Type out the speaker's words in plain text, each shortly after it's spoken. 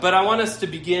But I want us to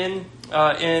begin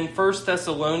in 1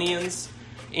 Thessalonians,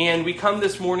 and we come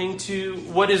this morning to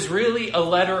what is really a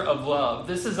letter of love.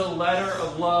 This is a letter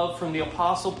of love from the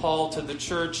Apostle Paul to the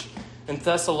church in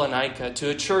Thessalonica,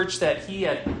 to a church that he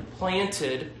had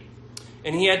planted,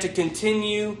 and he had to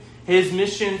continue his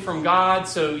mission from God,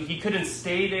 so he couldn't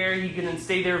stay there. He couldn't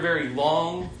stay there very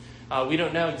long. We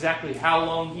don't know exactly how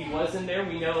long he was in there.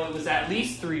 We know it was at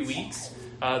least 3 weeks.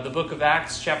 The book of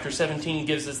Acts, chapter 17,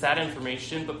 gives us that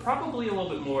information, but probably a little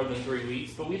bit more than 3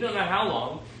 weeks, but we don't know how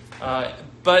long.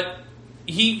 But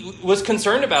he was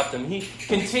concerned about them. He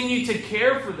continued to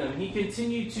care for them. He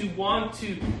continued to want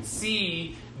to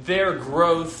see their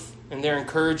growth and their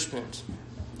encouragement.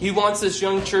 He wants this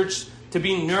young church to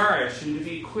be nourished and to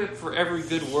be equipped for every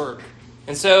good work.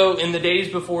 And so in the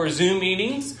days before Zoom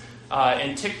meetings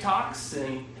and TikToks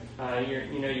and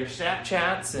your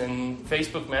Snapchats and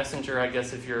Facebook Messenger, I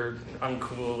guess if you're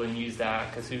uncool and use that,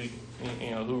 because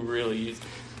who really uses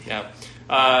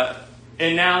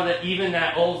and now that even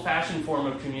that old-fashioned form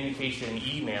of communication,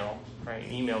 email, right?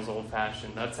 Email's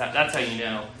old-fashioned. That's how you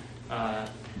know.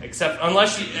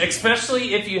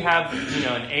 Especially if you have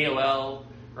an AOL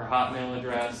or Hotmail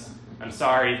address. I'm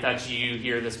sorry if that's you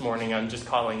here this morning. I'm just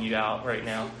calling you out right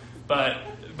now. But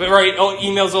right,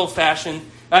 email's old-fashioned.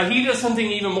 He does something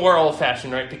even more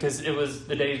old-fashioned, right? Because it was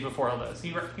the days before all this.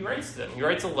 He writes to them. He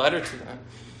writes a letter to them.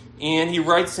 And he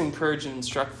writes to encourage and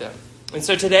instruct them. And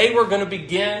so today we're going to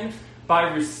begin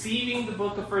by receiving the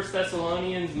book of 1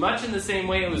 Thessalonians, much in the same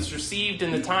way it was received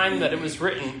in the time that it was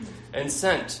written and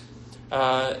sent.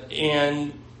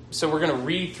 And so we're going to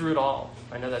read through it all.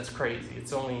 I know that's crazy.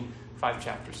 It's only 5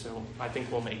 chapters, so I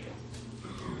think we'll make it.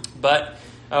 But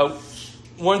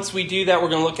once we do that, we're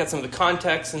going to look at some of the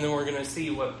context, and then we're going to see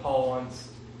what Paul wants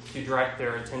to direct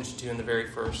their attention to in the very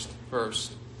first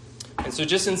verse. And so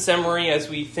just in summary, as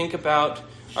we think about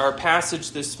our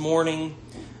passage this morning,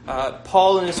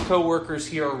 Paul and his co-workers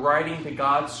here are writing to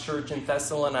God's church in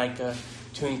Thessalonica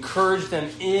to encourage them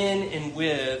in and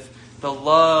with the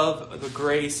love, the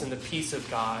grace, and the peace of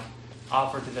God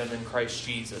offered to them in Christ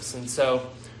Jesus. And so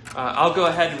I'll go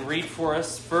ahead and read for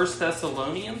us 1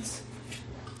 Thessalonians.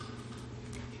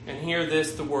 And hear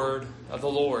this, the word of the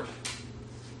Lord.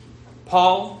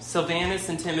 Paul, Silvanus,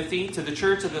 and Timothy, to the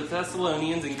church of the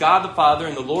Thessalonians, and God the Father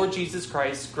and the Lord Jesus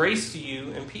Christ, grace to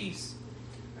you and peace.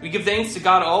 We give thanks to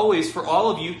God always for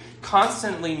all of you,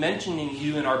 constantly mentioning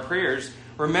you in our prayers,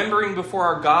 remembering before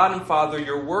our God and Father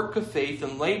your work of faith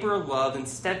and labor of love and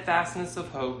steadfastness of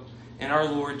hope in our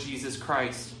Lord Jesus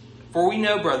Christ. For we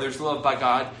know, brothers loved by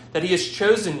God, that He has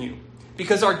chosen you,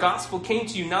 because our gospel came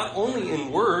to you not only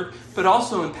in word, but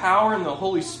also in power and the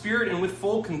Holy Spirit and with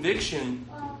full conviction.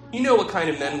 You know what kind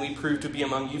of men we proved to be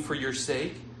among you for your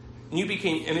sake. And you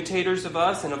became imitators of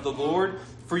us and of the Lord,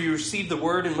 for you received the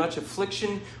word in much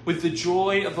affliction with the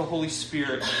joy of the Holy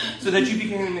Spirit, so that you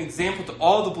became an example to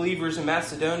all the believers in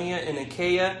Macedonia and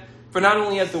Achaia. For not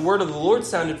only has the word of the Lord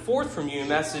sounded forth from you in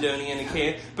Macedonia and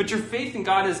Achaia, but your faith in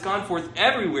God has gone forth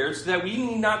everywhere, so that we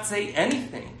need not say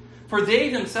anything. For they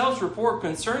themselves report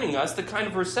concerning us the kind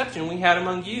of reception we had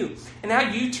among you, and how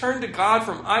you turned to God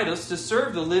from idols to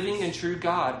serve the living and true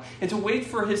God, and to wait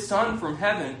for His Son from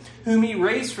heaven, whom He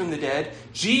raised from the dead,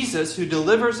 Jesus, who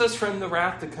delivers us from the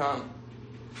wrath to come.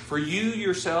 For you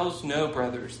yourselves know,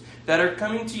 brothers, that our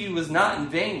coming to you was not in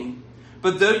vain.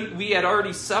 But though we had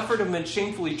already suffered and been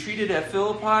shamefully treated at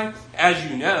Philippi, as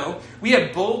you know, we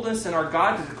had boldness in our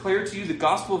God to declare to you the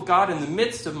gospel of God in the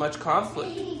midst of much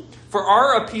conflict. For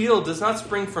our appeal does not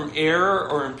spring from error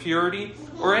or impurity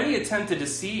or any attempt to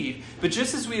deceive, but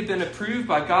just as we have been approved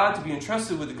by God to be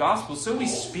entrusted with the gospel, so we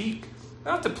speak,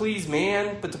 not to please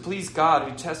man, but to please God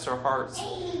who tests our hearts.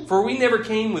 For we never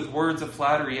came with words of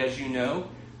flattery, as you know,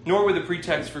 nor with a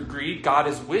pretext for greed, God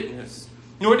is witness.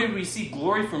 Nor did we seek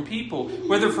glory from people,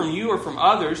 whether from you or from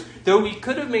others, though we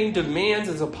could have made demands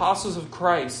as apostles of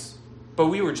Christ. But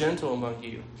we were gentle among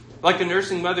you, like a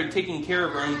nursing mother taking care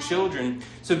of her own children.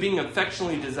 So being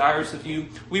affectionately desirous of you,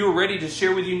 we were ready to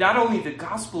share with you not only the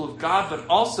gospel of God, but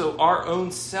also our own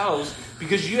selves,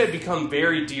 because you had become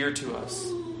very dear to us.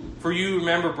 For you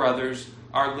remember, brothers,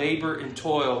 our labor and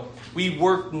toil. We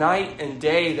work night and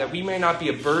day that we may not be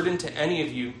a burden to any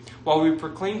of you, while we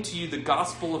proclaim to you the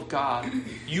gospel of God.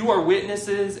 You are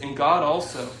witnesses, and God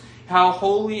also, how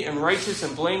holy and righteous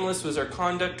and blameless was our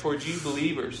conduct towards you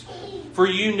believers. For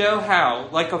you know how,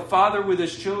 like a father with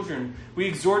his children, we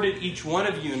exhorted each one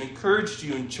of you and encouraged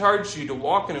you and charged you to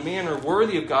walk in a manner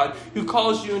worthy of God, who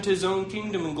calls you into His own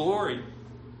kingdom and glory.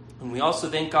 And we also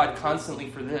thank God constantly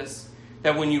for this,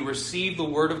 that when you received the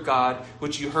word of God,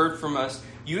 which you heard from us,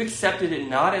 you accepted it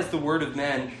not as the word of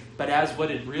men, but as what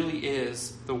it really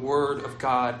is, the Word of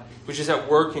God, which is at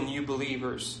work in you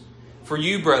believers. For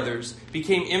you, brothers,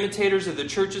 became imitators of the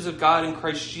churches of God in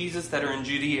Christ Jesus that are in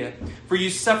Judea. For you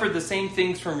suffered the same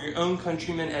things from your own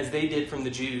countrymen as they did from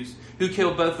the Jews, who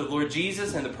killed both the Lord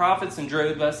Jesus and the prophets and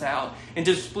drove us out, and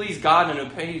displeased God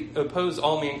and opposed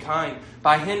all mankind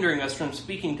by hindering us from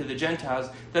speaking to the Gentiles,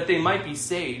 that they might be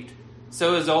saved.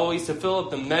 So as always to fill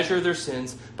up the measure of their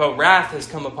sins, but wrath has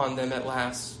come upon them at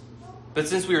last. But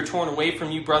since we were torn away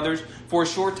from you, brothers, for a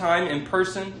short time in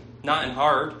person, not in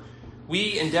heart,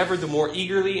 we endeavored the more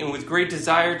eagerly and with great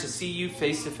desire to see you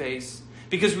face to face,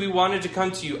 because we wanted to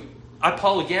come to you.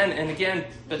 Paul again and again,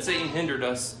 but Satan hindered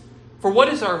us. For what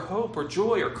is our hope or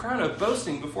joy or crown of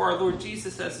boasting before our Lord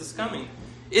Jesus as his coming?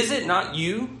 Is it not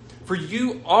you? For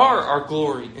you are our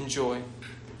glory and joy.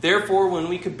 Therefore, when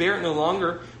we could bear it no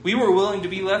longer, we were willing to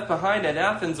be left behind at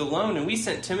Athens alone, and we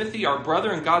sent Timothy, our brother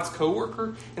and God's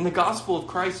co-worker, in the gospel of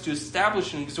Christ to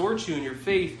establish and exhort you in your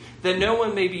faith, that no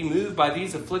one may be moved by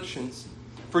these afflictions.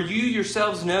 For you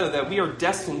yourselves know that we are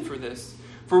destined for this.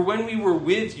 For when we were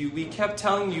with you, we kept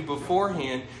telling you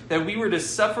beforehand that we were to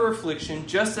suffer affliction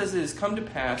just as it has come to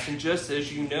pass, and just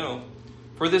as you know.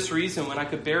 For this reason, when I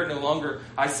could bear it no longer,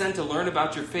 I sent to learn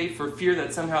about your faith for fear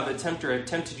that somehow the tempter had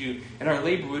tempted you, and our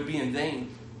labor would be in vain.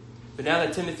 But now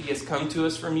that Timothy has come to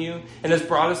us from you, and has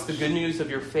brought us the good news of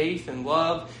your faith and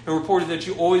love, and reported that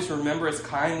you always remember us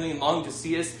kindly and long to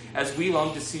see us as we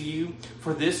long to see you,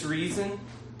 for this reason,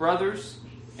 brothers,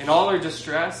 in all our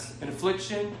distress and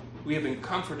affliction, we have been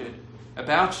comforted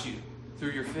about you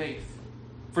through your faith.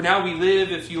 For now we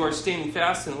live if you are standing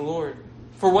fast in the Lord.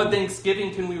 For what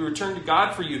thanksgiving can we return to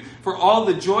God for you? For all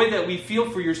the joy that we feel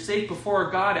for your sake before our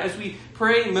God, as we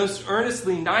pray most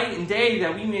earnestly night and day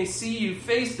that we may see you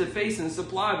face to face and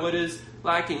supply what is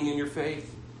lacking in your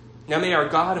faith. Now may our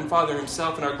God and Father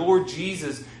himself and our Lord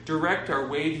Jesus direct our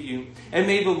way to you. And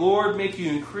may the Lord make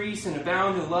you increase and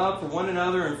abound in love for one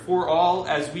another and for all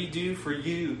as we do for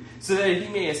you, so that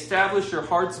he may establish your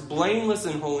hearts blameless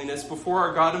in holiness before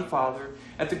our God and Father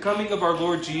at the coming of our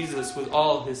Lord Jesus with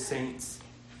all his saints.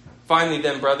 Finally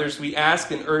then, brothers, we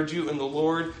ask and urge you in the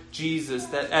Lord Jesus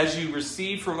that as you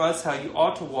receive from us how you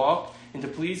ought to walk and to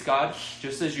please God,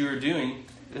 just as you are doing,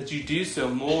 that you do so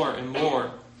more and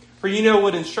more. For you know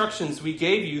what instructions we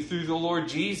gave you through the Lord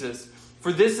Jesus.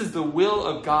 For this is the will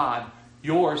of God,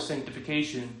 your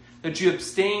sanctification, that you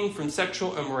abstain from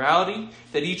sexual immorality,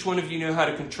 that each one of you know how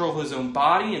to control his own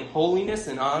body in holiness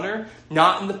and honor,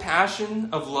 not in the passion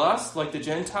of lust like the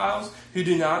Gentiles who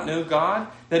do not know God,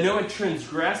 that no one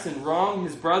transgress and wrong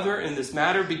his brother in this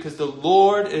matter, because the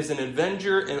Lord is an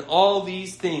avenger in all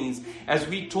these things, as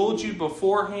we told you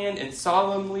beforehand and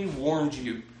solemnly warned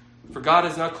you. For God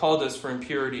has not called us for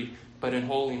impurity, but in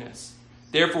holiness.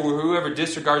 Therefore, whoever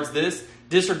disregards this,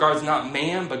 disregards not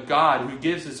man, but God, who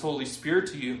gives his Holy Spirit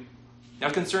to you. Now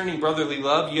concerning brotherly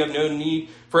love, you have no need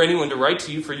for anyone to write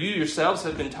to you, for you yourselves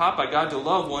have been taught by God to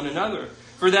love one another.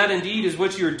 For that indeed is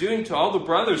what you are doing to all the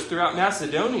brothers throughout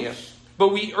Macedonia.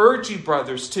 But we urge you,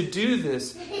 brothers, to do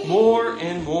this more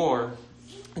and more,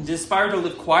 and to aspire to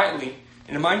live quietly,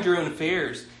 and to mind your own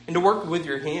affairs, and to work with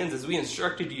your hands as we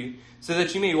instructed you, so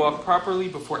that you may walk properly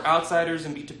before outsiders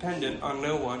and be dependent on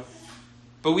no one.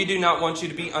 But we do not want you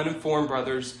to be uninformed,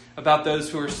 brothers, about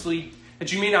those who are asleep,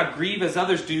 that you may not grieve as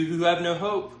others do who have no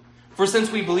hope. For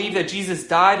since we believe that Jesus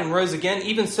died and rose again,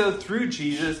 even so through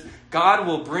Jesus, God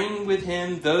will bring with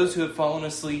him those who have fallen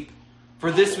asleep.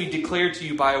 For this we declare to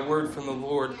you by a word from the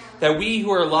Lord, that we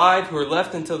who are alive, who are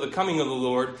left until the coming of the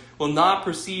Lord, will not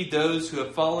precede those who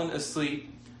have fallen asleep.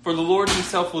 For the Lord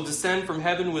himself will descend from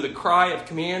heaven with a cry of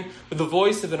command, with the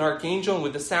voice of an archangel, and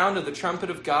with the sound of the trumpet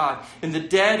of God. And the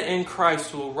dead in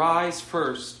Christ will rise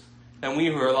first. And we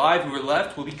who are alive, who are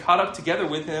left, will be caught up together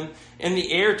with him in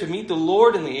the air to meet the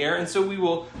Lord in the air. And so we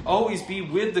will always be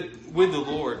with the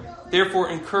Lord. Therefore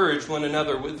encourage one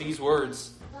another with these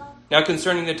words. Now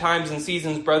concerning the times and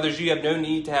seasons, brothers, you have no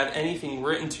need to have anything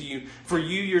written to you. For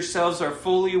you yourselves are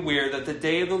fully aware that the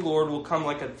day of the Lord will come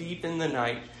like a thief in the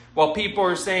night. While people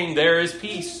are saying there is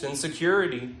peace and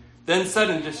security, then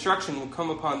sudden destruction will come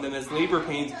upon them as labor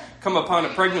pains come upon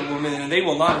a pregnant woman, and they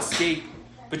will not escape.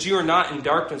 But you are not in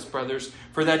darkness, brothers,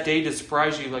 for that day to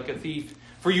surprise you like a thief.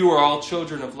 For you are all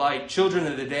children of light, children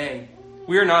of the day.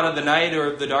 We are not of the night or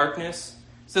of the darkness.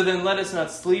 So then let us not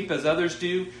sleep as others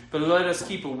do, but let us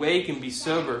keep awake and be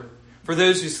sober. For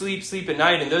those who sleep, sleep at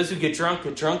night, and those who get drunk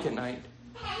at night.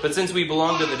 But since we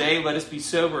belong to the day, let us be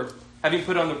sober, having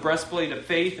put on the breastplate of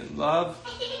faith and love,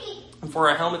 and for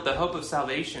our helmet the hope of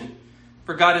salvation.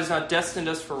 For God has not destined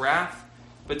us for wrath,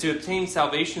 but to obtain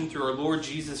salvation through our Lord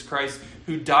Jesus Christ,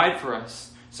 who died for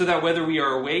us, so that whether we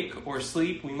are awake or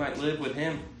asleep, we might live with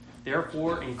him.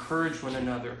 Therefore, encourage one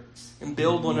another and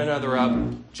build one another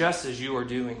up, just as you are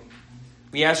doing.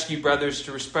 We ask you, brothers,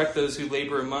 to respect those who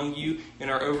labor among you and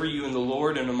are over you in the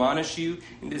Lord, and admonish you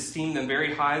and esteem them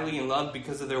very highly in love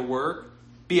because of their work.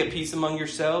 Be at peace among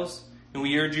yourselves. And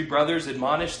we urge you, brothers,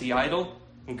 admonish the idle,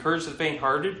 encourage the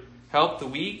faint-hearted, help the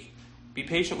weak, be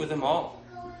patient with them all.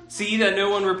 See that no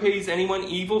one repays anyone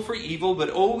evil for evil, but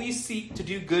always seek to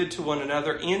do good to one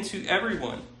another and to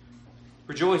everyone.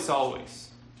 Rejoice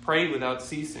always. Pray without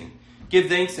ceasing. Give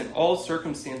thanks in all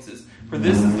circumstances, for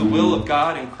this is the will of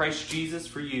God in Christ Jesus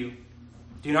for you.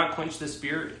 Do not quench the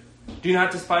spirit. Do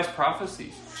not despise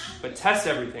prophecies, but test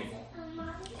everything.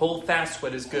 Hold fast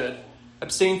what is good.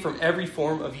 Abstain from every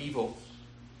form of evil.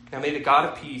 Now may the God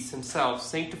of peace himself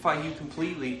sanctify you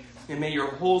completely, and may your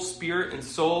whole spirit and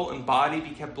soul and body be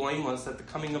kept blameless at the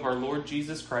coming of our Lord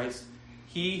Jesus Christ.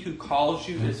 He who calls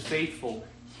you is faithful.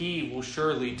 He will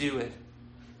surely do it.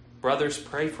 Brothers,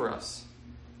 pray for us.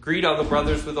 Greet all the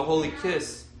brothers with a holy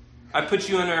kiss. I put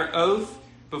you under oath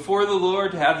before the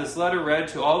Lord to have this letter read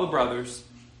to all the brothers.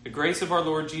 The grace of our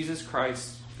Lord Jesus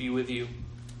Christ be with you.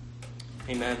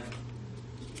 Amen.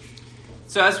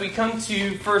 So as we come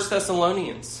to 1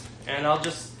 Thessalonians, and I'll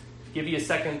just give you a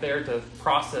second there to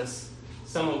process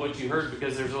some of what you heard,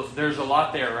 because there's a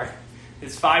lot there, right?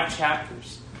 It's 5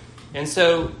 chapters. And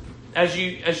so as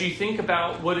you think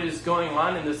about what is going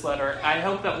on in this letter, I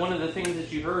hope that one of the things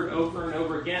that you heard over and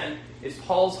over again is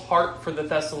Paul's heart for the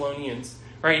Thessalonians,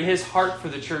 right? His heart for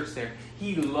the church there.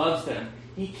 He loves them.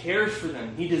 He cares for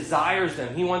them. He desires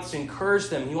them. He wants to encourage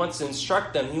them. He wants to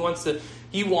instruct them. He wants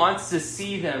to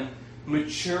see them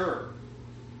mature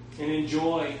and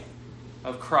enjoy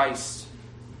of Christ.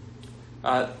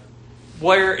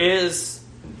 Where is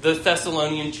the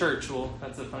Thessalonian church? Well,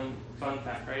 that's a fun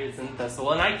fact, right? It's in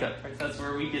Thessalonica, right? That's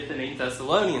where we get the name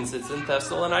Thessalonians. It's in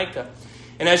Thessalonica.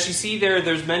 And as you see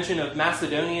there's mention of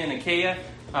Macedonia and Achaia.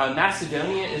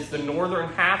 Macedonia is the northern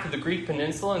half of the Greek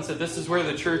peninsula, and so this is where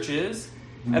the church is.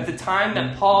 At the time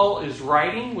that Paul is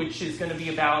writing, which is going to be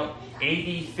about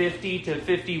AD 50 to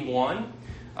 51,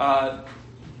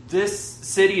 this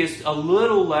city is a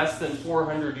little less than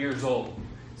 400 years old.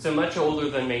 So much older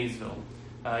than Maysville,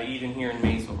 even here in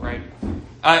Maysville, right?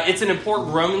 It's an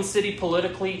important Roman city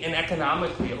politically and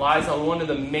economically. It lies on one of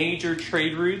the major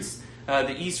trade routes,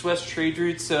 the east-west trade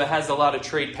routes, so it has a lot of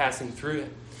trade passing through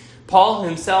it. Paul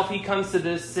himself, he comes to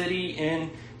this city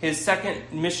in his second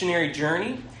missionary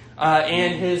journey,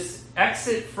 and his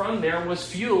exit from there was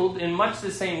fueled in much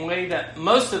the same way that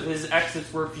most of his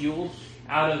exits were fueled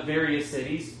out of various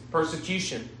cities: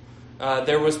 persecution.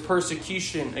 There was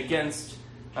persecution against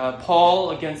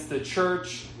Paul, against the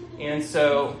church, and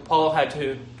so Paul had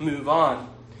to move on.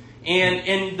 And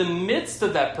in the midst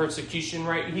of that persecution,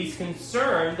 right, he's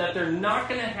concerned that they're not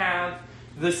going to have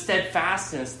the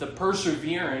steadfastness, the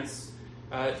perseverance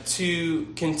to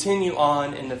continue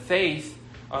on in the faith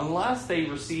unless they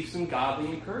receive some godly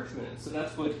encouragement. So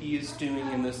that's what he is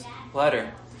doing in this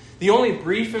letter. The only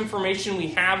brief information we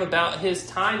have about his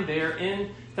time there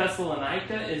in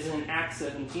Thessalonica is in Acts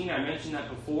 17. I mentioned that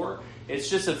before. It's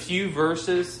just a few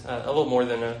verses, a little more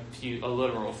than a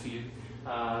literal few.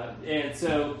 And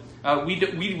so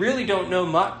we really don't know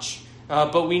much.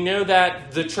 But we know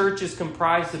that the church is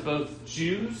comprised of both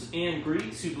Jews and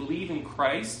Greeks who believe in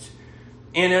Christ,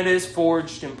 and it is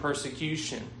forged in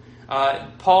persecution.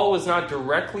 Paul was not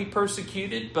directly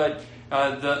persecuted, but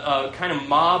the kind of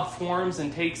mob forms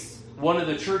and takes one of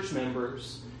the church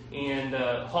members and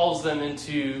hauls them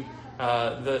into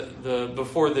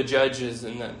before the judges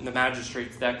and the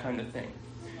magistrates, that kind of thing.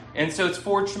 And so it's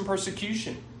forged in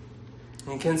persecution.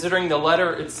 And considering the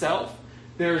letter itself,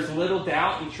 there's little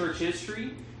doubt in church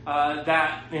history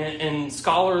that in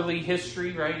scholarly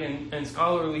history, right, and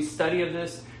scholarly study of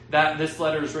this, that this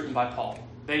letter is written by Paul.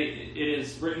 It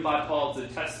is written by Paul.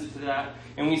 It's attested to that.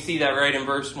 And we see that right in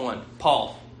verse 1.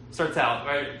 Paul starts out,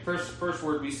 right? First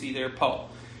word we see there, Paul.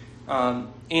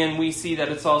 And we see that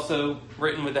it's also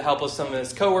written with the help of some of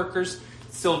his co-workers.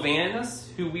 Silvanus,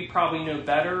 who we probably know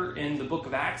better in the book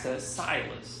of Acts as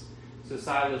Silas. So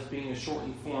Silas being a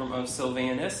shortened form of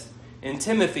Silvanus. And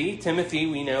Timothy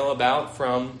we know about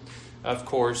from, of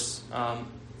course,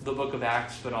 the book of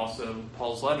Acts, but also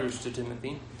Paul's letters to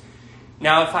Timothy.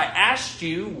 Now, if I asked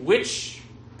you which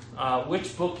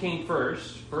book came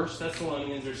first, 1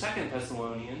 Thessalonians or 2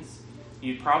 Thessalonians,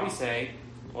 you'd probably say,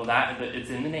 well, that it's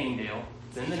in the name, Dale.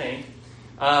 It's in the name.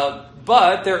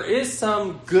 But there is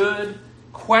some good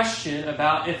question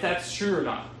about if that's true or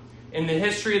not. In the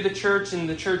history of the church and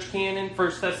the church canon,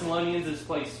 1 Thessalonians is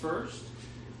placed first.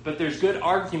 but there's good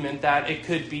argument that it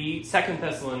could be 2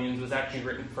 Thessalonians was actually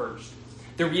written first.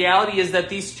 The reality is that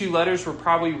these two letters were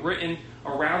probably written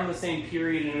around the same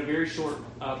period in a very short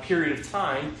period of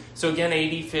time. So again,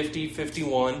 80, 50,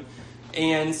 51.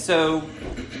 And so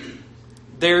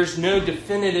there's no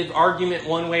definitive argument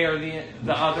one way or the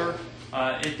other.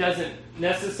 It doesn't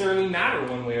necessarily matter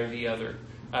one way or the other,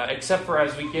 except for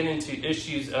as we get into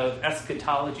issues of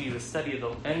eschatology, the study of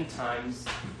the end times,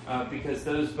 because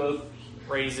those both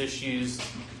raise issues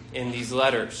in these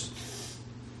letters.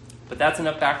 But that's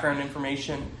enough background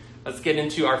information. Let's get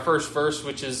into our first verse,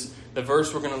 which is the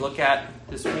verse we're going to look at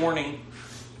this morning.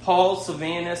 Paul,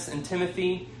 Silvanus, and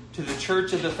Timothy, to the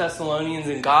church of the Thessalonians,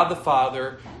 and God the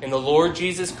Father, and the Lord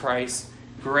Jesus Christ,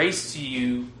 grace to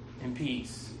you and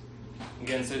peace.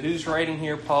 Again, so who's writing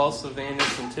here? Paul,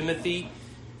 Silvanus, and Timothy.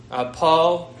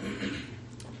 Paul,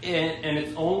 and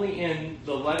it's only in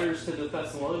the letters to the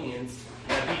Thessalonians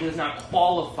that he does not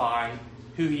qualify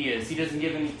who he is. He doesn't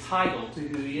give any title to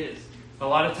who he is. A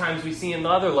lot of times we see in the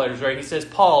other letters, right? He says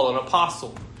Paul, an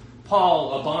apostle.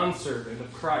 Paul, a bondservant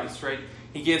of Christ, right?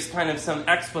 He gives kind of some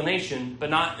explanation, but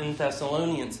not in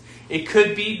Thessalonians. It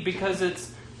could be because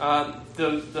it's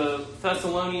the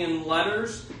Thessalonian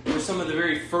letters were some of the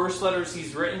very first letters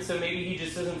he's written, so maybe he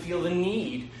just doesn't feel the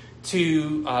need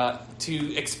to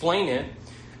explain it.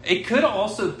 It could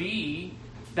also be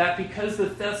that because the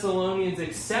Thessalonians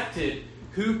accepted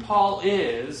who Paul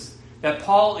is, that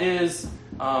Paul is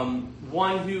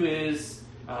one who is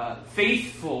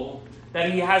faithful, that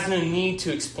he has no need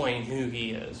to explain who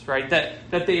he is, right?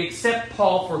 That they accept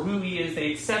Paul for who he is.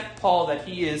 They accept Paul that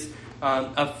he is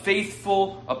a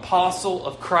faithful apostle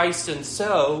of Christ, and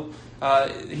so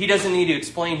he doesn't need to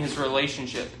explain his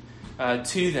relationship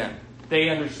to them. They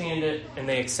understand it and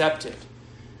they accept it.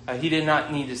 He did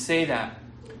not need to say that.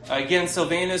 Again,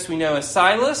 Silvanus we know as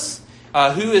Silas.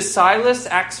 Who is Silas?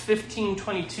 Acts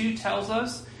 15:22 tells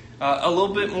us a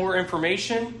little bit more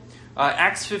information.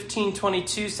 Acts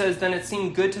 15:22 says, Then it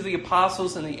seemed good to the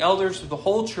apostles and the elders of the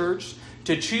whole church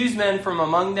to choose men from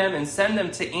among them and send them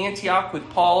to Antioch with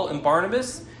Paul and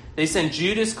Barnabas. They sent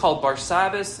Judas called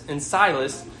Barsabbas and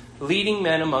Silas, leading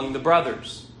men among the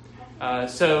brothers.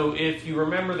 So if you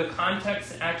remember the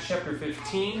context, Acts chapter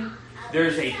 15,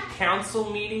 there's a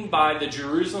council meeting by the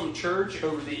Jerusalem church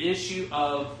over the issue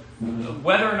of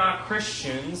whether or not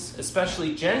Christians,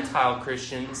 especially Gentile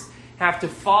Christians, have to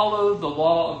follow the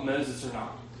law of Moses or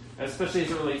not, especially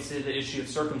as it relates to the issue of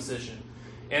circumcision.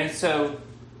 And so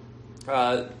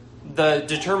the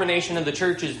determination of the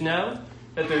church is no,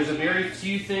 that there's a very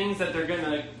few things that they're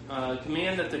going to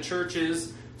command that the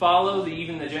churches follow,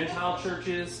 even the Gentile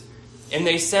churches. And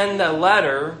they send a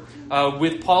letter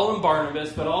with Paul and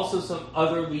Barnabas, but also some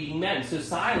other leading men. So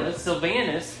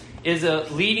Silvanus, is a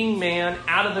leading man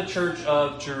out of the church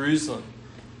of Jerusalem.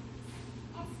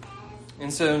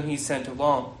 And so he's sent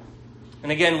along.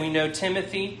 And again, we know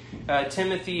Timothy.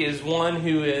 Timothy is one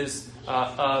who is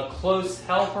a close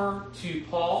helper to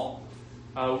Paul.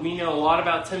 We know a lot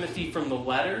about Timothy from the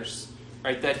letters,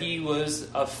 right? That he was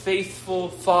a faithful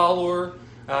follower,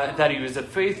 that he was a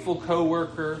faithful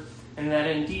co-worker, and that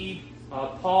indeed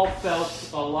Paul felt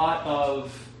a lot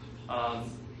of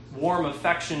warm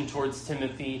affection towards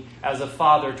Timothy as a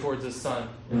father towards a son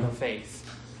in the faith.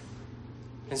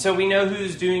 And so we know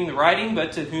who's doing the writing,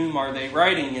 but to whom are they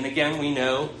writing? And again, we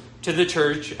know to the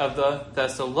church of the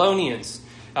Thessalonians.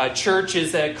 Church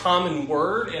is a common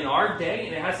word in our day,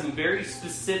 and it has some very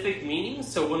specific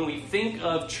meanings. So when we think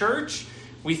of church,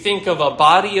 we think of a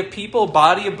body of people,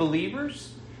 body of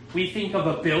believers. We think of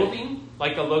a building,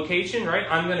 like a location, right?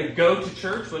 I'm going to go to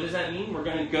church. What does that mean? We're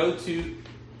going to go to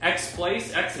X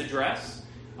place, X address.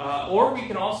 Or we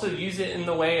can also use it in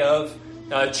the way of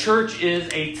church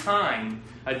is a time,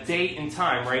 a date and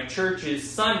time, right? Church is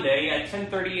Sunday at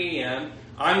 10:30 a.m.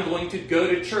 I'm going to go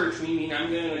to church, meaning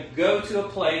I'm going to go to a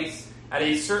place at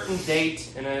a certain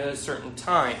date and at a certain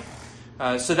time.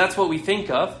 So that's what we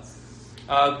think of.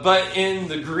 But in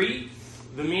the Greek,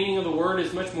 the meaning of the word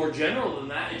is much more general than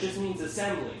that. It just means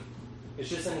assembly. It's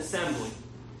just an assembly.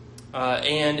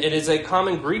 And it is a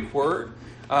common Greek word.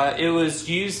 It was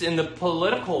used in the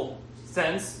political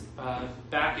sense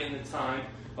back in the time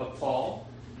of Paul,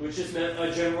 which just meant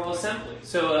a general assembly.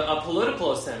 So a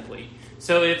political assembly.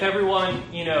 So if everyone,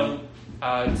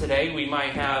 today we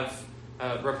might have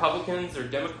Republicans or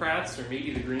Democrats or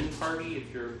maybe the Green Party,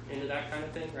 if you're into that kind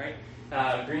of thing, right?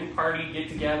 Green Party get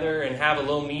together and have a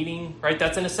little meeting, right?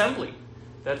 That's an assembly.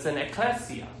 That's an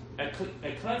ecclesia.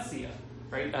 Ecclesia,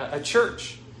 right? A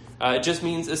church. It just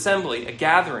means assembly, a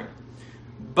gathering.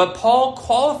 But Paul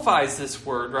qualifies this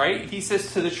word, right? He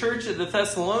says to the church of the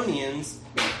Thessalonians,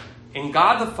 in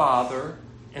God the Father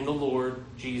and the Lord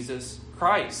Jesus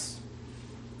Christ.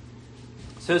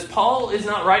 So Paul is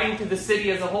not writing to the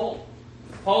city as a whole.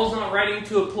 Paul's not writing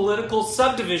to a political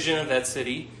subdivision of that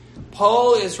city.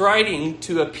 Paul is writing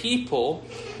to a people.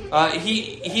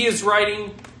 He is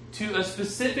writing to a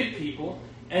specific people,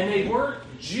 and they weren't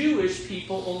Jewish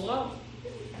people alone.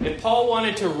 If Paul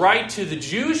wanted to write to the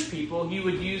Jewish people, he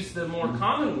would use the more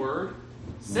common word,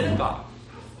 synagogue.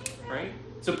 Right?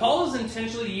 So Paul is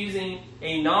intentionally using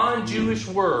a non-Jewish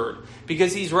word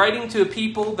because he's writing to a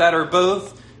people that are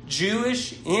both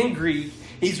Jewish and Greek.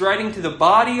 He's writing to the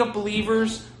body of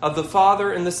believers of the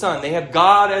Father and the Son. They have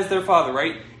God as their Father,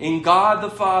 right? In God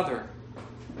the Father.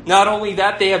 Not only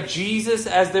that, they have Jesus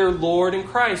as their Lord in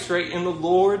Christ, right? In the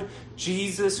Lord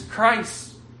Jesus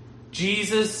Christ.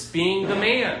 Jesus being the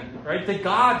man, right? The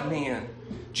God-man.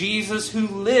 Jesus who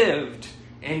lived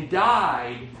and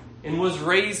died and was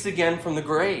raised again from the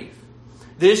grave.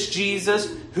 This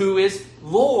Jesus who is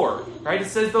Lord, right? It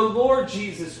says the Lord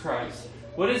Jesus Christ.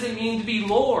 What does it mean to be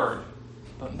Lord?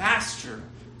 But master,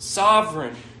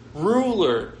 sovereign,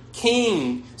 ruler,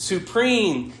 king,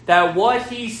 supreme. That what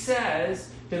he says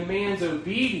demands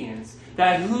obedience.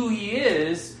 That who he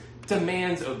is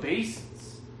demands obeisance.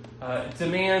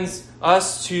 Demands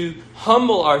us to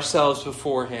humble ourselves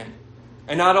before him.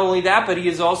 And not only that, but he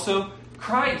is also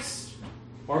Christ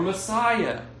or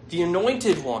Messiah, the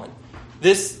anointed one.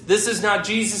 This is not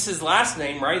Jesus' last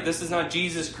name, right? This is not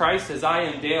Jesus Christ as I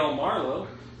am Dale Marlowe.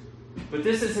 But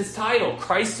this is his title.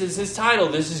 Christ is his title.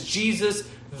 This is Jesus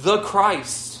the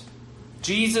Christ.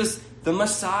 Jesus the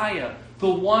Messiah. The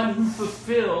one who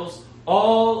fulfills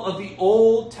all of the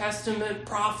Old Testament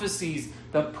prophecies.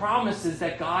 The promises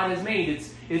that God has made.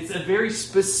 It's a very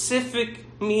specific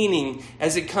meaning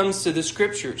as it comes to the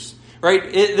Scriptures. Right?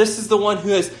 This is the one who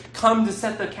has come to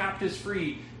set the captives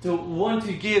free. To one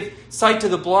to give sight to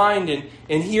the blind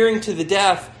and hearing to the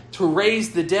deaf. To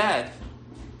raise the dead.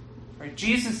 Right?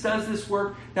 Jesus does this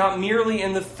work not merely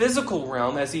in the physical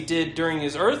realm as he did during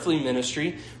his earthly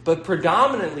ministry, but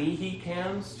predominantly he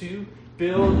comes to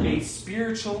build a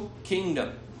spiritual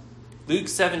kingdom. Luke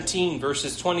 17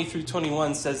 verses 20 through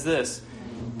 21 says this.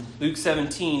 Luke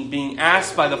 17, being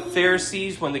asked by the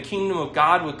Pharisees when the kingdom of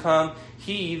God would come,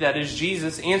 he, that is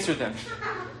Jesus, answered them.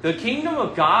 The kingdom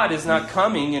of God is not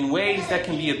coming in ways that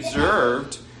can be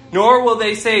observed, nor will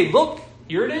they say, look,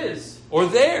 here it is, or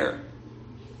there.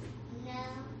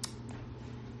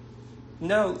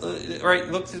 No, right,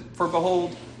 look, for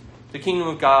behold, the kingdom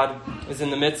of God is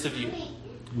in the midst of you.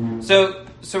 So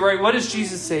right, what does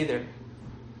Jesus say there?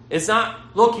 It's not,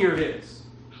 look, here it is.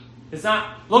 It's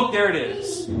not, look, there it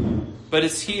is. But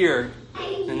it's here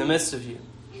in the midst of you.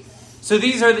 So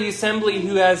these are the assembly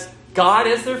who has God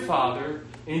as their Father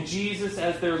and Jesus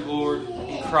as their Lord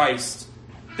in Christ.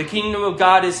 The kingdom of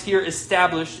God is here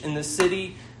established in the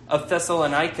city of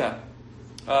Thessalonica.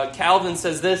 Calvin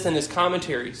says this in his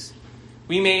commentaries.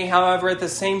 We may, however, at the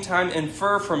same time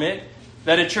infer from it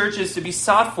that a church is to be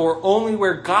sought for only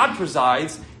where God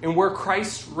presides and where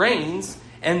Christ reigns,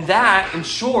 and that, in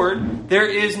short, there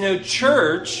is no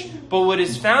church, but what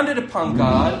is founded upon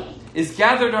God is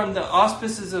gathered on the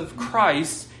auspices of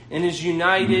Christ and is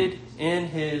united in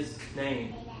his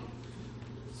name.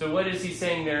 So what is he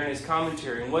saying there in his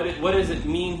commentary? And what does it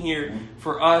mean here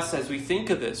for us as we think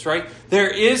of this, right? There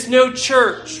is no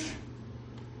church.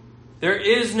 There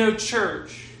is no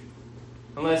church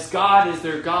unless God is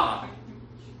their God.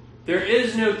 There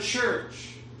is no church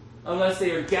unless they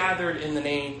are gathered in the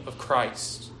name of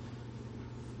Christ.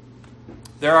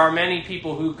 There are many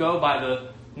people who go by the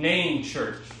name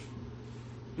church,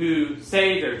 who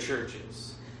say they're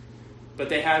churches, but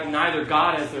they have neither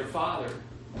God as their Father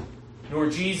nor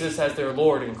Jesus as their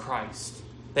Lord in Christ.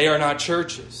 They are not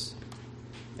churches.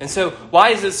 And so, why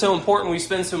is it so important we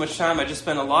spend so much time? I just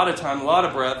spent a lot of time, a lot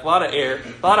of breath, a lot of air,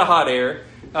 a lot of hot air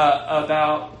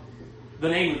about the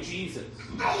name of Jesus.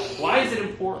 Why is it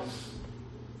important?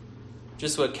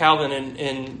 Just what Calvin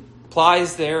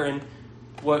implies there, and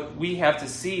what we have to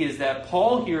see is that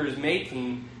Paul here is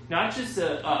making not just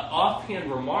an offhand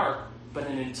remark, but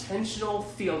an intentional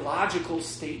theological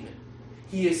statement.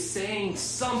 He is saying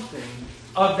something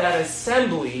of that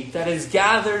assembly that is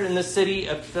gathered in the city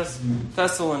of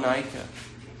Thessalonica.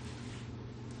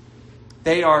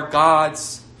 They are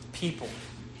God's people.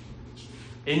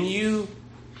 And you,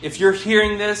 if you're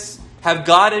hearing this, have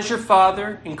God as your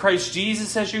Father and Christ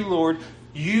Jesus as your Lord,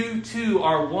 you too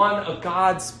are one of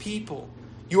God's people.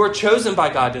 You are chosen by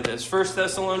God to this. 1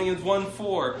 Thessalonians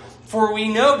 1:4. For we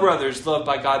know, brothers, loved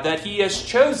by God, that he has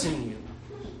chosen you.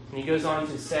 And he goes on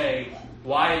to say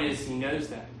why it is he knows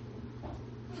that.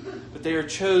 But they are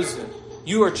chosen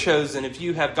You are chosen if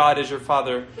you have God as your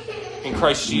Father and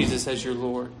Christ Jesus as your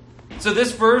Lord. So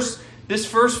this first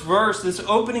verse, this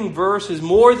opening verse is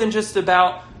more than just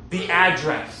about the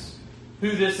address,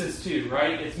 who this is to,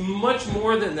 right? It's much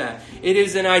more than that. It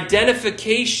is an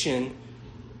identification,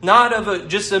 not of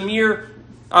just a mere,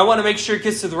 I want to make sure it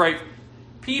gets to the right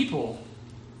people,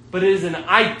 but it is an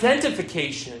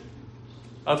identification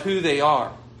of who they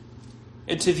are.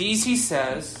 And to these he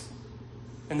says,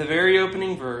 in the very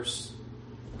opening verse,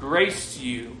 grace to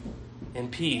you and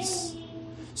peace.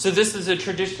 So this is a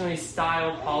traditionally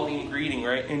styled Pauline greeting,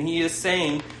 right? And he is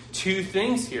saying two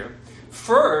things here.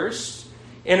 First,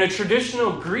 in a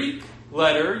traditional Greek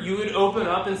letter, you would open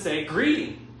up and say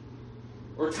greeting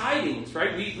or tidings,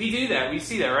 right? We do that. We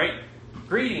see that, right?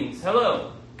 Greetings,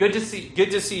 hello, good to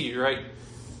see you, right?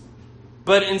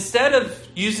 But instead of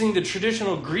using the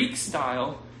traditional Greek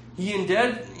style, he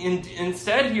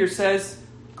instead here says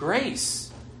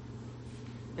grace.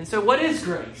 And so what is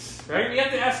grace, right? We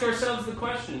have to ask ourselves the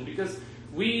question, because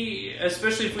we,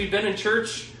 especially if we've been in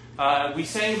church, we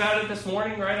sang about it this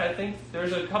morning, right? I think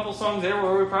there's a couple songs there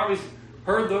where we probably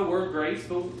heard the word grace,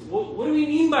 but what do we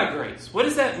mean by grace? What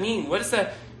does that mean? What does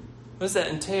that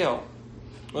entail?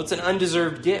 Well, it's an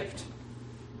undeserved gift.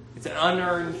 It's an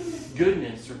unearned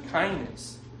goodness or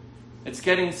kindness. It's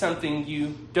getting something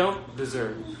you don't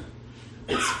deserve.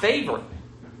 It's favor.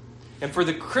 And for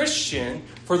the Christian,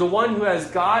 for the one who has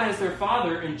God as their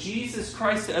Father and Jesus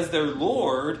Christ as their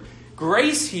Lord,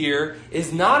 grace here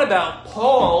is not about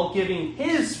Paul giving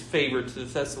his favor to the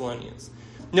Thessalonians.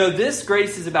 No, this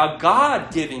grace is about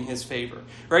God giving his favor.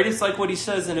 Right? It's like what he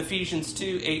says in Ephesians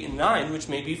 2, 8 and 9, which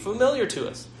may be familiar to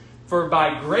us. For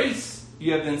by grace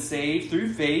you have been saved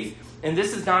through faith, and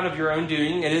this is not of your own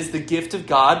doing. It is the gift of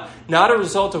God, not a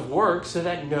result of works, so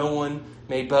that no one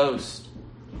may boast.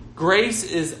 Grace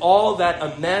is all that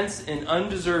immense and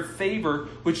undeserved favor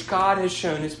which God has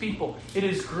shown his people. It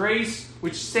is grace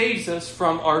which saves us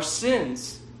from our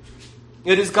sins.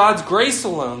 It is God's grace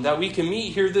alone that we can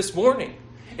meet here this morning.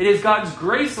 It is God's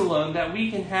grace alone that we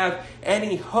can have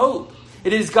any hope.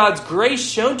 It is God's grace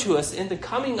shown to us in the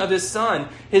coming of his Son,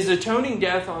 his atoning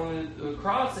death on the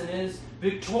cross, and his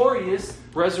victorious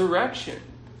resurrection.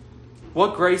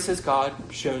 What grace has God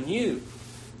shown you?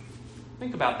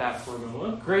 Think about that for a moment.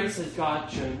 What grace has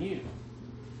God shown you?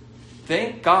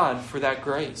 Thank God for that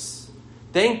grace.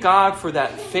 Thank God for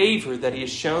that favor that he has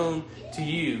shown to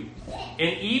you.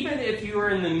 And even if you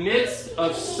are in the midst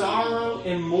of sorrow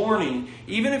and mourning,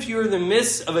 even if you are in the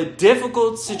midst of a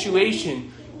difficult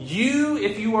situation, you,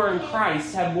 if you are in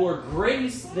Christ, have more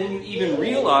grace than you even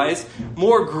realize,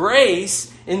 more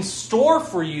grace in store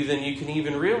for you than you can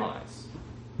even realize.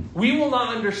 We will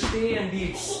not understand the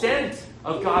extent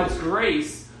of God's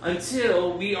grace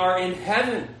until we are in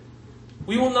heaven.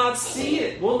 We will not see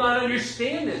it. We'll not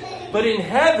understand it. But in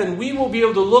heaven, we will be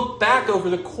able to look back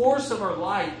over the course of our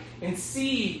life and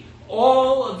see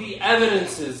all of the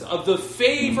evidences of the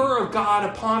favor of God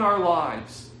upon our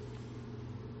lives.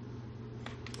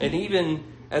 And even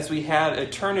as we have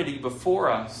eternity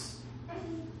before us,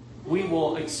 we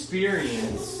will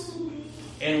experience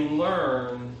and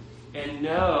learn and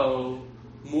know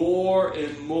more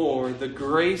and more the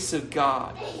grace of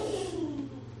God.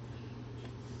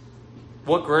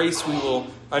 What grace we will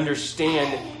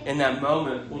understand in that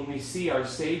moment when we see our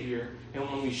Savior and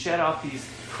when we shed off these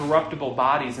corruptible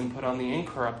bodies and put on the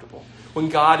incorruptible. When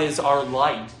God is our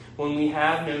light. When we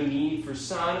have no need for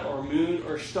sun or moon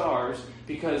or stars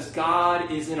because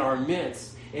God is in our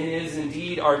midst and is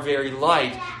indeed our very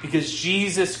light because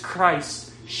Jesus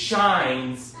Christ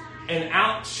shines and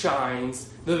outshines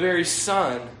the very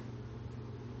sun.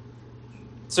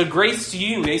 So grace to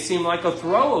you may seem like a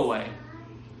throwaway.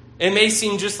 It may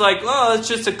seem just like, oh, it's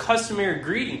just a customary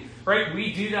greeting, right?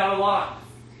 We do that a lot.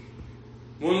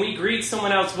 When we greet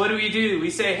someone else, what do? We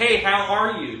say, hey, how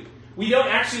are you? We don't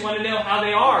actually want to know how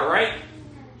they are, right?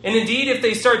 And indeed, if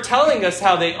they start telling us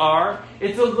how they are,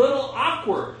 it's a little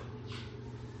awkward,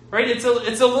 right? It's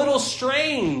a little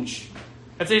strange.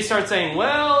 If they start saying,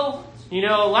 well,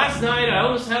 last night I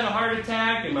almost had a heart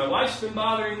attack and my wife's been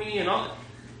bothering me and all that.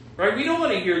 Right? We don't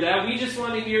want to hear that. We just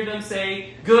want to hear them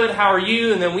say, good, how are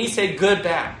you? And then we say good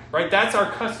back. Right? That's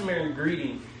our customary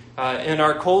greeting in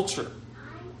our culture.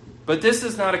 But this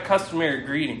is not a customary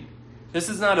greeting. This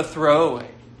is not a throwaway.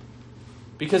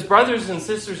 Because brothers and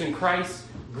sisters in Christ,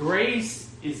 grace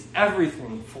is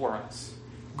everything for us.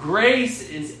 Grace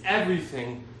is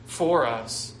everything for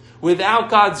us. Without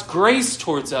God's grace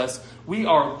towards us, we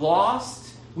are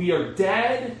lost, we are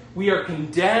dead, we are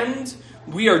condemned,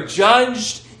 we are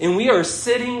judged, and we are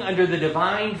sitting under the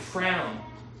divine frown.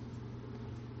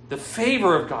 The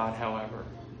favor of God, however,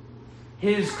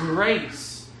 His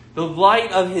grace, the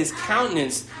light of His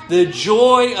countenance, the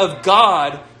joy of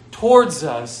God towards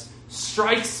us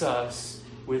strikes us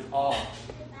with awe.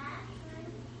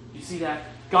 You see that?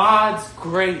 God's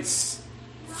grace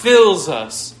fills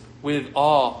us with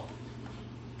awe.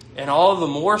 And all the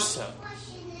more so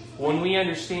when we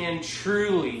understand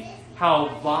truly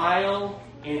how vile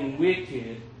and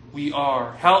wicked we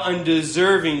are, how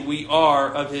undeserving we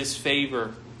are of His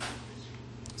favor.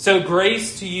 So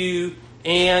grace to you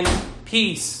and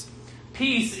peace.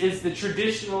 Peace is the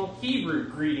traditional Hebrew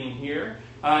greeting here.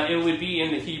 It would be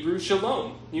in the Hebrew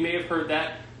shalom. You may have heard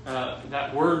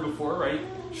that word before, right?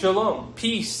 Shalom,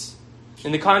 peace.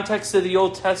 In the context of the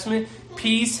Old Testament,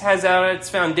 peace has its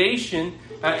foundation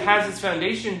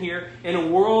here in a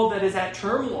world that is at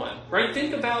turmoil, right?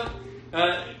 Think about,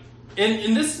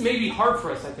 and this may be hard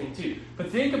for us, I think, too. But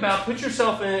think about, put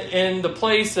yourself in the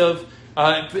place of,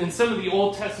 in some of the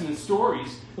Old Testament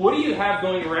stories, what do you have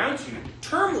going around you?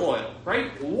 Turmoil,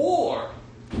 right? War.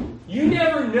 You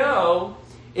never know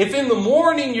if in the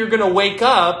morning you're going to wake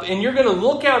up and you're going to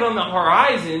look out on the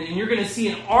horizon and you're going to see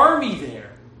an army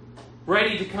there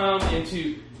ready to come and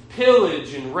to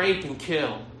pillage and rape and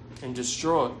kill and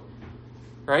destroy.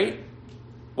 Right?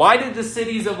 Why did the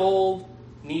cities of old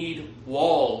need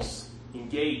walls and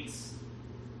gates?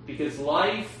 Because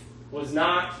life was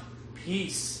not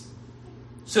peace.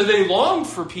 So they longed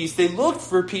for peace. They looked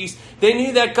for peace. They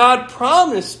knew that God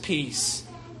promised peace.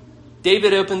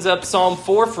 David opens up Psalm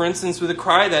 4, for instance, with a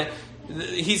cry that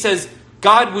he says,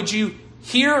 God, would you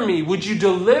hear me? Would you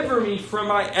deliver me from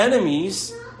my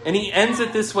enemies? And he ends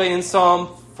it this way in Psalm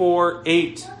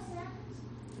 4:8.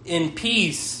 In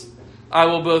peace I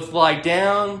will both lie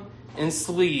down and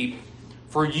sleep.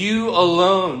 For you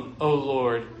alone, O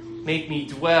Lord, make me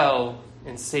dwell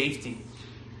in safety.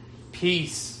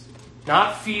 Peace.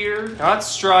 Not fear, not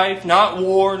strife, not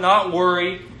war, not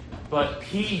worry, but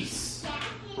peace,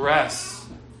 rest.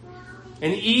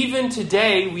 And even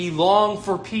today, we long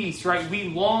for peace, right? We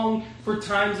long for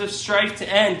times of strife to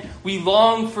end. We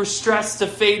long for stress to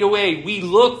fade away. We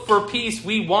look for peace.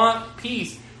 We want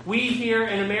peace. We here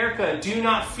in America do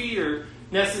not fear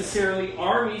necessarily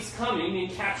armies coming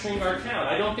and capturing our town.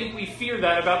 I don't think we fear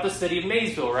that about the city of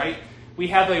Maysville, right? We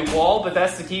have a wall, but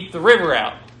that's to keep the river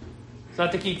out. It's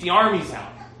not to keep the armies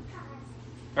out.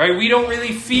 All right, we don't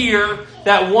really fear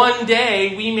that one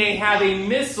day we may have a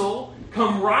missile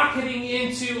come rocketing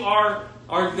into our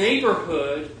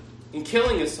neighborhood and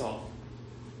killing us all.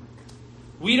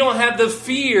 We don't have the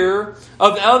fear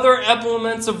of other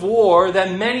implements of war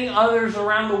that many others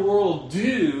around the world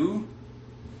do,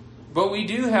 but we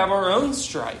do have our own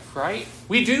strife, right?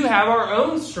 We do have our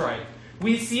own strife.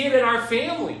 We see it in our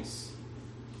families.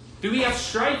 Do we have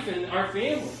strife in our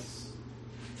families?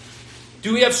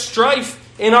 Do we have strife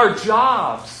in our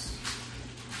jobs?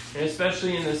 And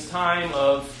especially in this time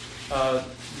of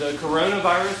the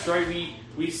coronavirus, right?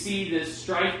 We see this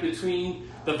strife between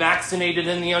the vaccinated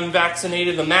and the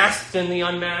unvaccinated, the masked and the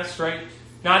unmasked, right?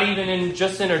 Not even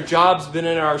just in our jobs, but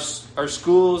in our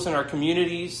schools and our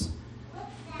communities.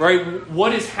 Right?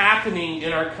 What is happening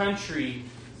in our country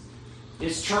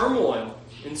is turmoil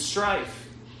and strife.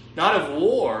 Not of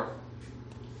war,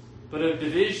 but of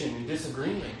division and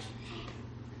disagreement.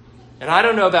 And I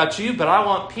don't know about you, but I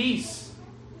want peace.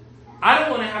 I don't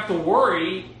want to have to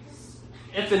worry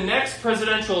if the next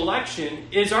presidential election,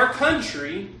 is our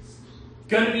country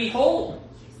going to be whole?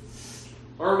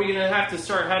 Or are we going to have to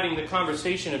start having the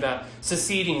conversation about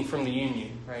seceding from the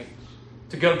Union, right?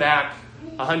 To go back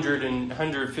 100 and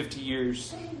 150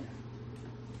 years,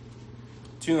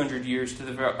 200 years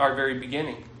to our very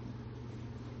beginning.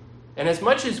 And as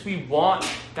much as we want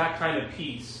that kind of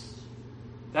peace,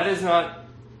 that is not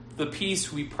the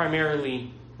peace we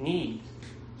primarily need.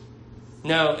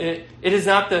 No, it is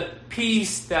not the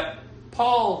peace that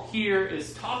Paul here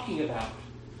is talking about.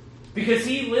 Because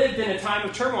he lived in a time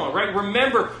of turmoil, right?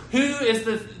 Remember, who is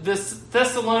the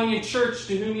Thessalonian church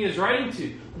to whom he is writing to?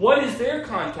 What is their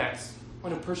context?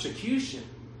 One of persecution.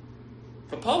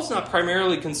 But Paul's not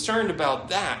primarily concerned about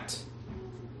that.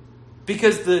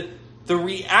 Because the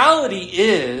reality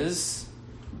is,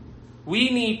 we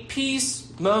need peace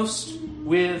most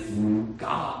with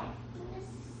God.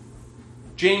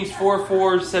 James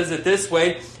 4:4 says it this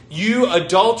way, you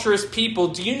adulterous people,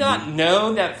 do you not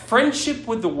know that friendship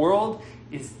with the world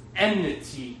is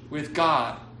enmity with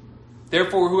God?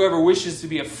 Therefore, whoever wishes to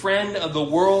be a friend of the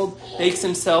world makes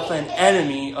himself an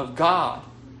enemy of God.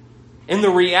 And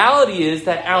the reality is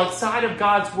that outside of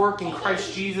God's work in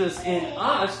Christ Jesus in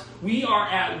us, we are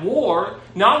at war,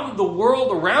 not with the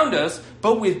world around us,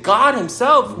 but with God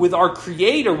himself, with our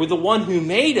Creator, with the one who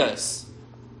made us.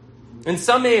 And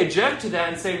some may object to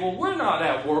that and say, well, we're not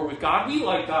at war with God. We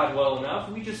like God well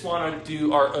enough. We just want to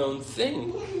do our own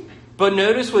thing. But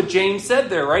notice what James said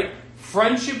there, right?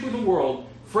 Friendship with the world,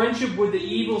 friendship with the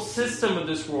evil system of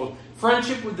this world,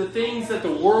 friendship with the things that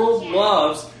the world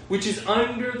loves, which is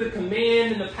under the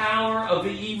command and the power of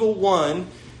the evil one.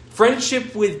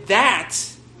 Friendship with that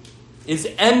is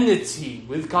enmity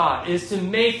with God, is to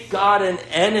make God an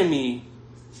enemy.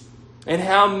 And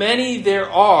how many there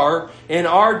are in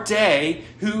our day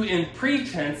who in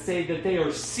pretense say that they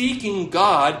are seeking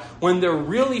God when they're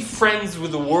really friends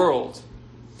with the world.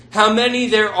 How many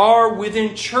there are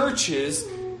within churches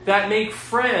that make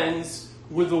friends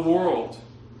with the world.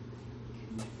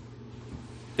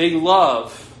 They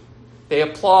love, they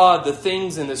applaud the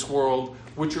things in this world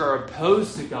which are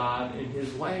opposed to God in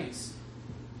His ways.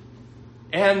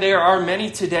 And there are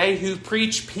many today who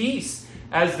preach peace,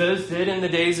 as those did in the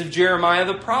days of Jeremiah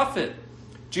the prophet.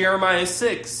 Jeremiah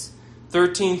 6,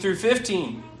 13 through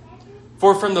 15.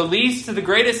 For from the least to the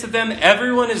greatest of them,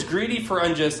 everyone is greedy for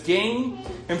unjust gain,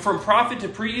 and from prophet to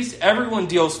priest, everyone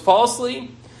deals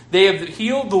falsely. They have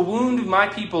healed the wound of my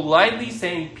people lightly,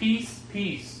 saying, peace,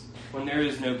 peace, when there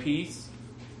is no peace.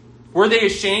 Were they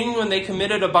ashamed when they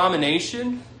committed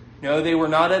abomination? No, they were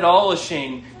not at all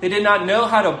ashamed. They did not know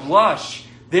how to blush.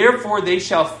 Therefore they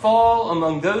shall fall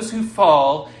among those who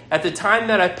fall. At the time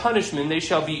that I punish them, they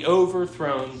shall be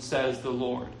overthrown, says the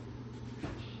Lord.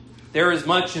 There is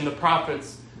much in the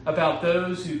prophets about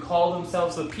those who call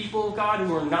themselves the people of God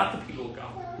who are not the people of God.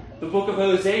 The book of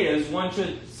Hosea is one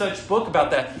such book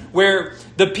about that, where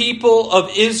the people of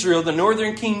Israel, the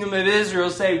northern kingdom of Israel,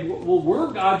 say, well,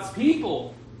 we're God's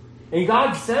people. And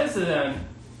God says to them,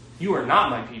 you are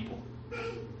not my people.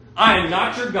 I am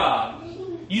not your God.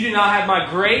 You do not have my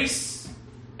grace,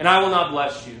 and I will not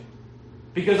bless you.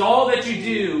 Because all that you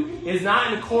do is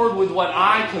not in accord with what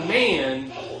I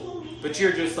command, but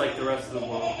you're just like the rest of the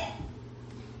world.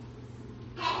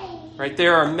 Right?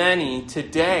 There are many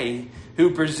today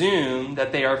who presume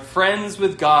that they are friends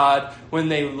with God when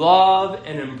they love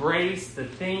and embrace the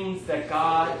things that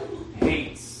God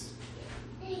hates.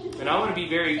 And I want to be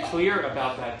very clear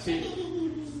about that too.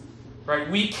 Right?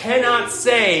 We cannot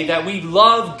say that we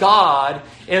love God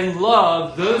and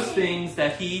love those things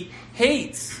that He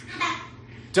hates.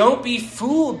 Don't be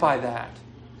fooled by that.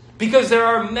 Because there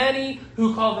are many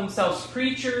who call themselves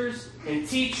preachers and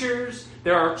teachers.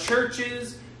 There are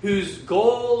churches whose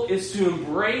goal is to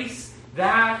embrace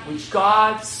that which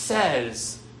God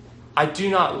says. I do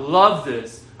not love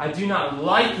this. I do not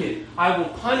like it. I will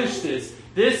punish this.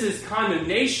 This is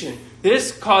condemnation.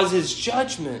 This causes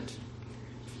judgment.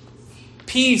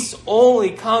 Peace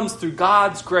only comes through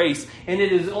God's grace, and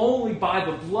it is only by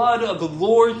the blood of the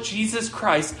Lord Jesus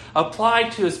Christ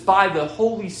applied to us by the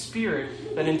Holy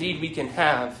Spirit that indeed we can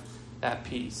have that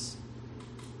peace.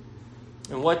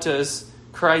 And what does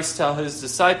Christ tell His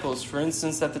disciples? For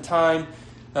instance, at the time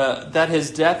that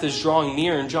His death is drawing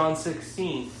near in John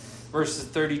 16, verses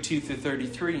 32 through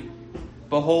 33.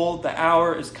 Behold, the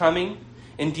hour is coming.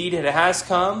 Indeed, it has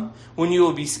come, when you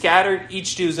will be scattered,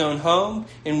 each to his own home,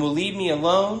 and will leave me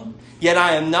alone. Yet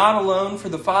I am not alone, for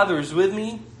the Father is with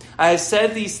me. I have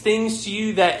said these things to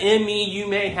you, that in me you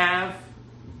may have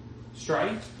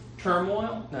strife,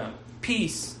 turmoil, no,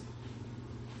 peace.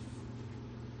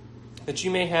 That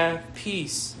you may have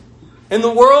peace. In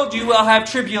the world you will have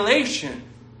tribulation,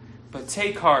 but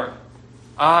take heart,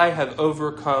 I have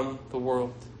overcome the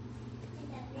world.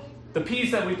 The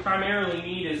peace that we primarily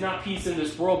need is not peace in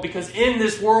this world, because in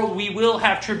this world we will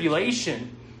have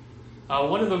tribulation.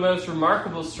 One of the most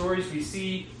remarkable stories we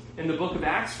see in the book of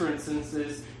Acts, for instance,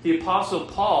 is the Apostle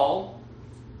Paul.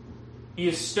 He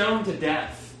is stoned to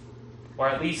death, or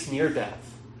at least near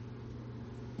death.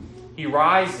 He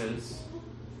rises,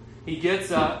 he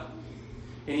gets up,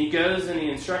 and he goes and he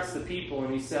instructs the people,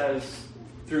 and he says,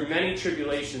 through many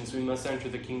tribulations we must enter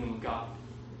the kingdom of God.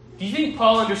 Do you think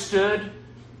Paul understood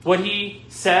what he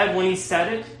said when he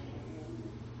said it?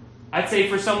 I'd say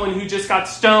for someone who just got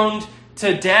stoned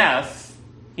to death,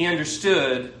 he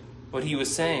understood what he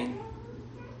was saying.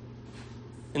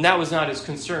 And that was not his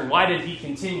concern. Why did he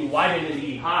continue? Why didn't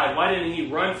he hide? Why didn't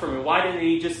he run from it? Why didn't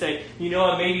he just say, you know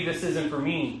what, maybe this isn't for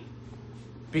me?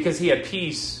 Because he had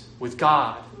peace with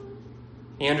God.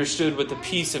 He understood what the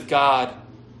peace of God,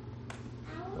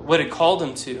 what it called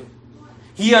him to.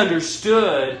 He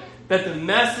understood that the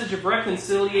message of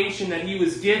reconciliation that he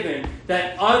was given,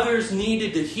 that others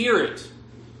needed to hear it.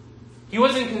 He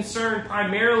wasn't concerned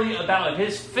primarily about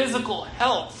his physical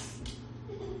health,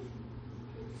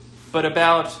 but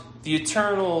about the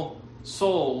eternal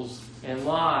souls and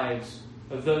lives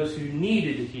of those who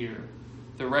needed to hear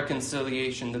the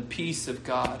reconciliation, the peace of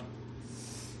God.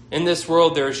 In this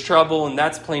world, there is trouble, and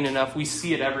that's plain enough. We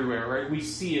see it everywhere, right? We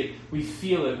see it, we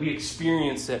feel it, we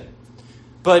experience it.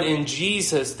 But in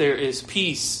Jesus, there is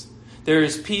peace. There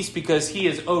is peace because he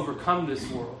has overcome this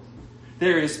world.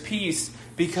 There is peace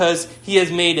because he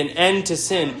has made an end to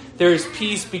sin. There is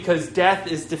peace because death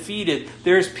is defeated.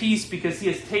 There is peace because he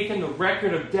has taken the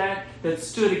record of debt that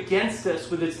stood against us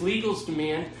with its legal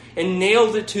demand and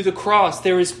nailed it to the cross.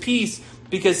 There is peace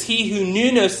because he who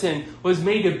knew no sin was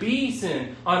made to be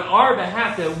sin on our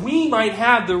behalf, that we might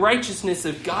have the righteousness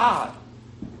of God.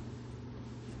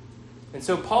 And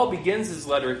so Paul begins his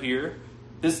letter here,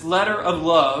 this letter of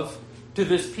love to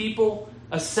this people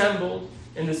assembled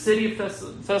in the city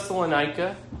of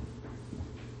Thessalonica,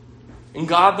 in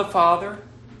God the Father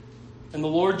and the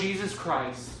Lord Jesus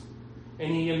Christ.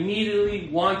 And he immediately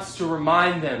wants to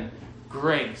remind them,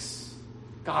 grace,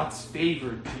 God's favor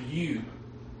to you,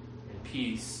 and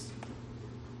peace.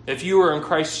 If you are in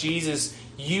Christ Jesus,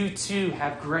 you too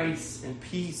have grace and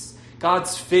peace.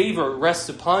 God's favor rests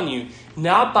upon you,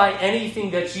 not by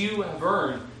anything that you have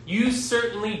earned. You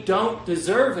certainly don't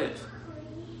deserve it.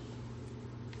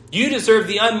 You deserve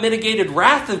the unmitigated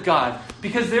wrath of God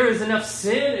because there is enough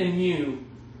sin in you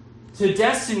to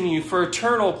destine you for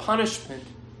eternal punishment.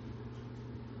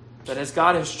 But as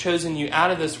God has chosen you out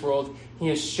of this world, he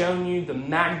has shown you the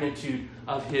magnitude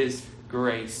of his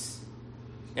grace.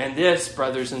 And this,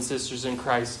 brothers and sisters in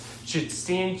Christ, should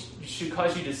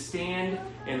cause you to stand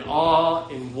in awe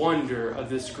and wonder of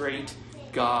this great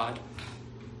God.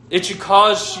 It should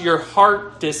cause your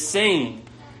heart to sing.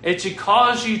 It should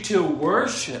cause you to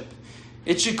worship.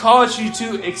 It should cause you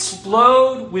to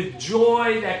explode with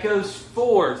joy that goes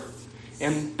forth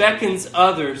and beckons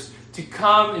others to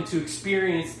come and to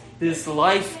experience this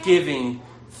life-giving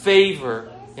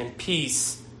favor and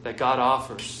peace that God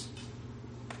offers.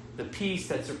 The peace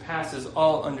that surpasses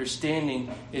all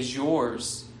understanding is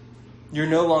yours. You're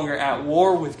no longer at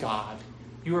war with God.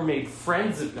 You are made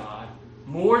friends of God,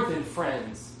 more than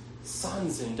friends,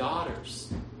 sons and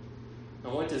daughters.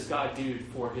 And what does God do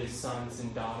for his sons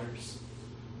and daughters?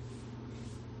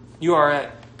 You are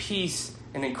at peace,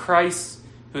 and in Christ,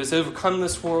 who has overcome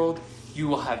this world, you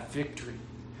will have victory.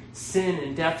 Sin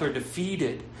and death are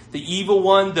defeated. The evil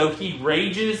one, though he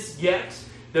rages, yet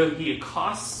though he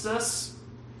accosts us,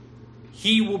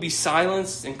 he will be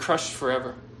silenced and crushed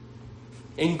forever.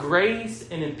 In grace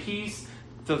and in peace,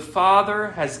 the Father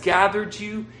has gathered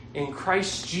you in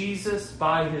Christ Jesus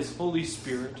by his Holy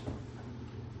Spirit.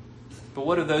 But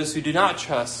what of those who do not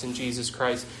trust in Jesus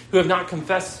Christ, who have not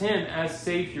confessed him as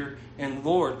Savior and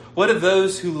Lord? What of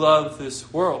those who love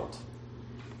this world?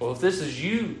 Well, if this is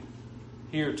you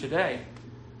here today,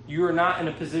 you are not in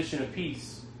a position of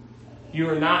peace. You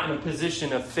are not in a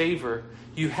position of favor.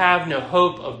 You have no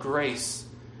hope of grace.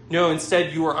 No,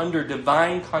 instead you are under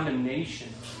divine condemnation.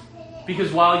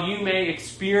 Because while you may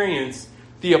experience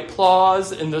the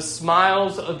applause and the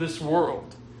smiles of this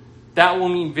world, that will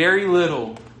mean very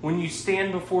little when you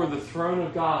stand before the throne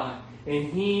of God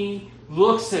and he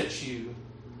looks at you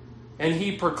and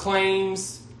he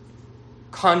proclaims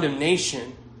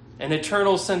condemnation, an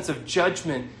eternal sense of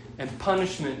judgment and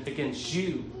punishment against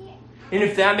you. And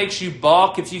if that makes you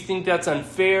balk, if you think that's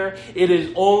unfair, it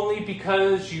is only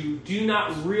because you do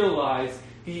not realize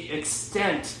the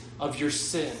extent of your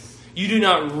sin. You do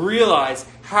not realize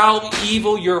how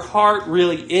evil your heart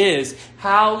really is,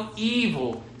 how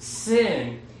evil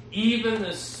sin, even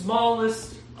the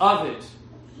smallest of it,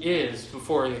 is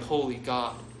before a holy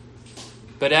God.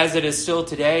 But as it is still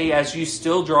today, as you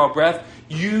still draw breath,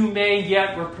 you may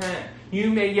yet repent. You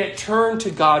may yet turn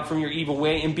to God from your evil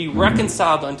way and be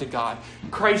reconciled unto God.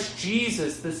 Christ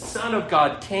Jesus, the Son of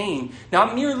God, came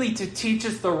not merely to teach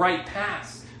us the right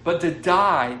path, but to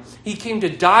die. He came to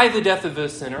die the death of a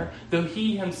sinner, though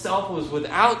he himself was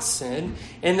without sin,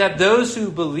 and that those who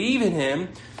believe in him,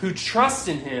 who trust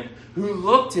in him, who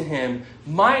look to him,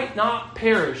 might not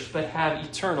perish but have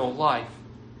eternal life.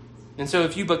 And so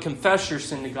if you but confess your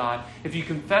sin to God, if you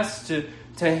confess to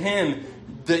him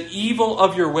the evil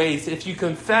of your ways, if you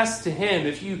confess to him,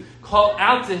 if you call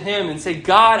out to him and say,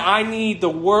 God, I need the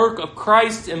work of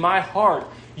Christ in my heart,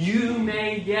 you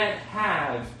may yet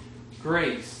have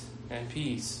grace and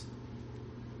peace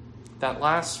that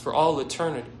lasts for all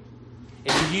eternity.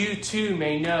 And you too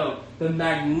may know the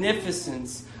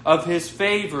magnificence of his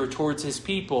favor towards his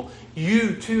people.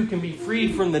 You too can be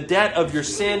freed from the debt of your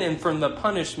sin and from the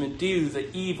punishment due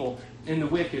the evil and the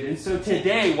wicked. And so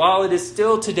today, while it is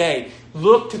still today,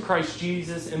 look to Christ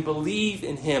Jesus and believe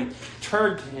in him.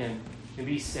 Turn to him and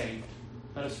be saved.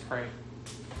 Let us pray.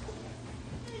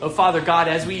 Oh, Father God,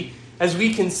 as we as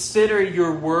we consider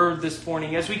your word this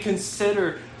morning, as we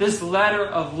consider this letter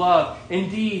of love,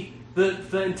 indeed,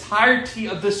 the entirety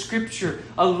of the Scripture,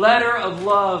 a letter of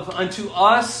love unto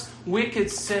us wicked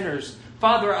sinners.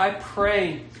 Father, I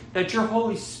pray that your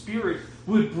Holy Spirit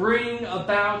would bring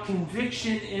about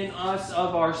conviction in us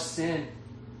of our sin.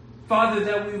 Father,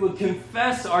 that we would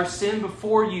confess our sin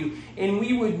before you, and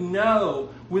we would know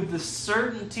with the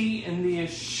certainty and the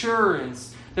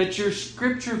assurance that your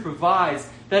Scripture provides,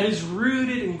 that is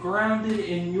rooted and grounded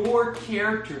in your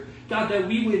character. God, that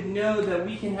we would know that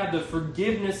we can have the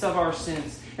forgiveness of our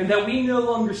sins, and that we no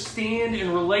longer stand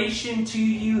in relation to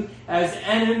you as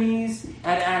enemies,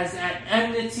 as at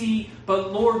enmity,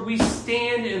 but Lord, we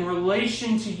stand in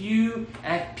relation to you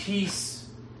at peace.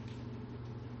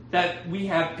 That we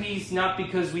have peace not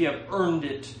because we have earned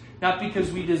it, not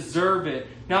because we deserve it,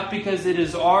 not because it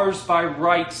is ours by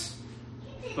right,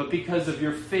 but because of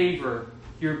your favor,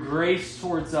 your grace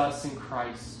towards us in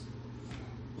Christ.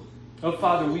 Oh,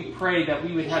 Father, we pray that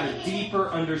we would have a deeper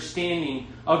understanding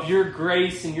of your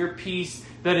grace and your peace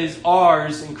that is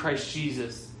ours in Christ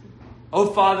Jesus.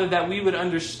 Oh, Father, that we would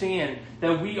understand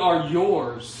that we are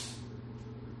yours,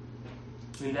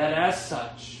 and that as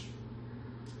such,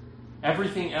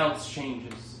 everything else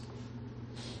changes.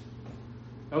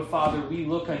 Oh, Father, we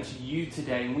look unto you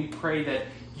today, and we pray that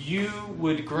you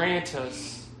would grant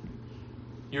us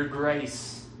your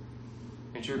grace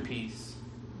and your peace.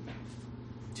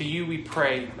 To you we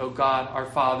pray, O God, our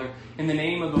Father, in the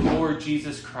name of the Lord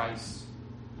Jesus Christ.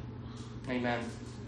 Amen.